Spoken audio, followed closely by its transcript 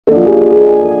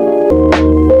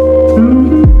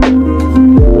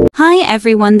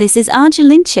everyone, this is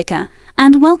ArgieLynhChika,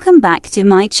 and welcome back to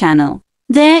my channel.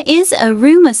 There is a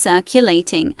rumor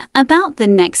circulating about the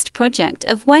next project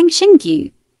of Wang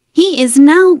Xingyue. He is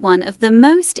now one of the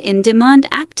most in-demand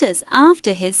actors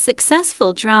after his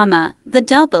successful drama, The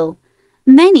Double.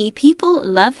 Many people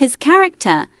love his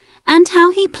character and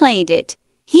how he played it.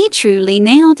 He truly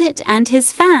nailed it, and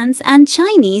his fans and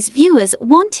Chinese viewers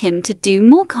want him to do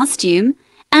more costume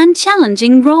and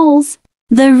challenging roles.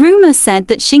 The rumor said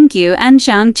that Xingyue and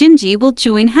Zhang Jingyi will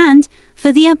join hand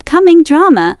for the upcoming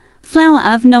drama, Flower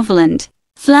of Novoland.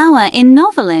 Flower in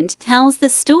Novoland tells the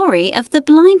story of the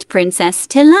blind princess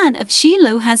Tilan of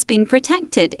Shilu, has been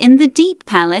protected in the deep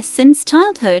palace since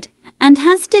childhood and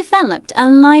has developed a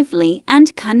lively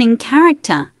and cunning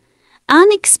character.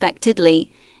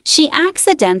 Unexpectedly, she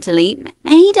accidentally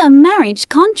made a marriage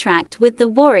contract with the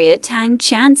warrior Tang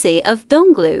Qianzi of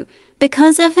Donglu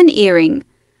because of an earring.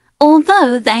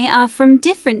 Although they are from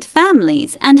different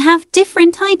families and have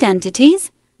different identities,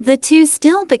 the two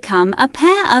still become a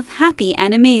pair of happy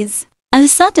enemies. A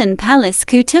sudden palace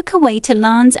coup took away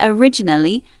Tilan's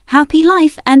originally happy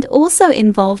life and also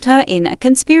involved her in a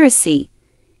conspiracy.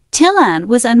 Tilan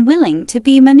was unwilling to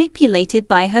be manipulated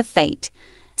by her fate,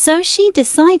 so she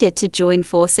decided to join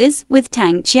forces with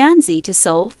Tang Qianzi to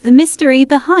solve the mystery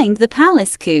behind the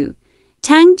palace coup.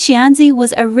 Tang Qianzi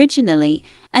was originally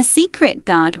a secret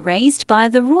guard raised by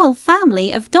the royal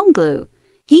family of Donglu.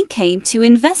 He came to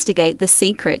investigate the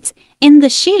secrets in the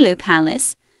Shilu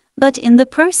palace, but in the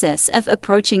process of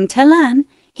approaching Tilan,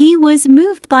 he was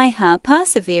moved by her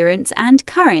perseverance and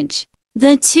courage.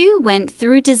 The two went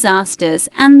through disasters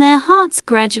and their hearts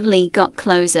gradually got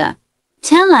closer.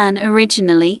 Tilan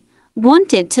originally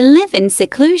wanted to live in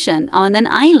seclusion on an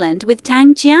island with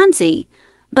Tang Qianzi,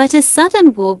 but a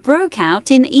sudden war broke out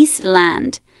in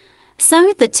Eastland,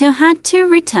 so the two had to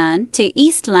return to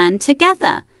Eastland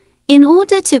together. In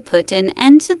order to put an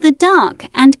end to the dark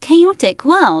and chaotic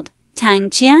world, Tang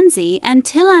Qianzi and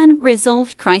Tilan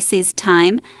resolved crises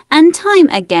time and time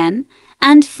again,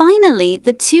 and finally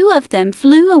the two of them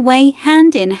flew away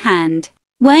hand in hand.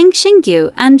 Wang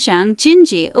Xingyue and Zhang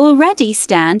Jingyi already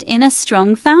stand in a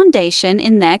strong foundation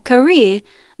in their career.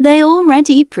 They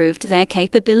already proved their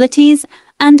capabilities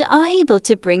and are able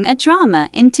to bring a drama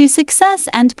into success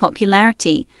and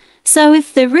popularity. So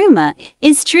if the rumor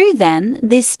is true, then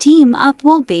this team up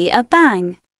will be a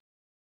bang.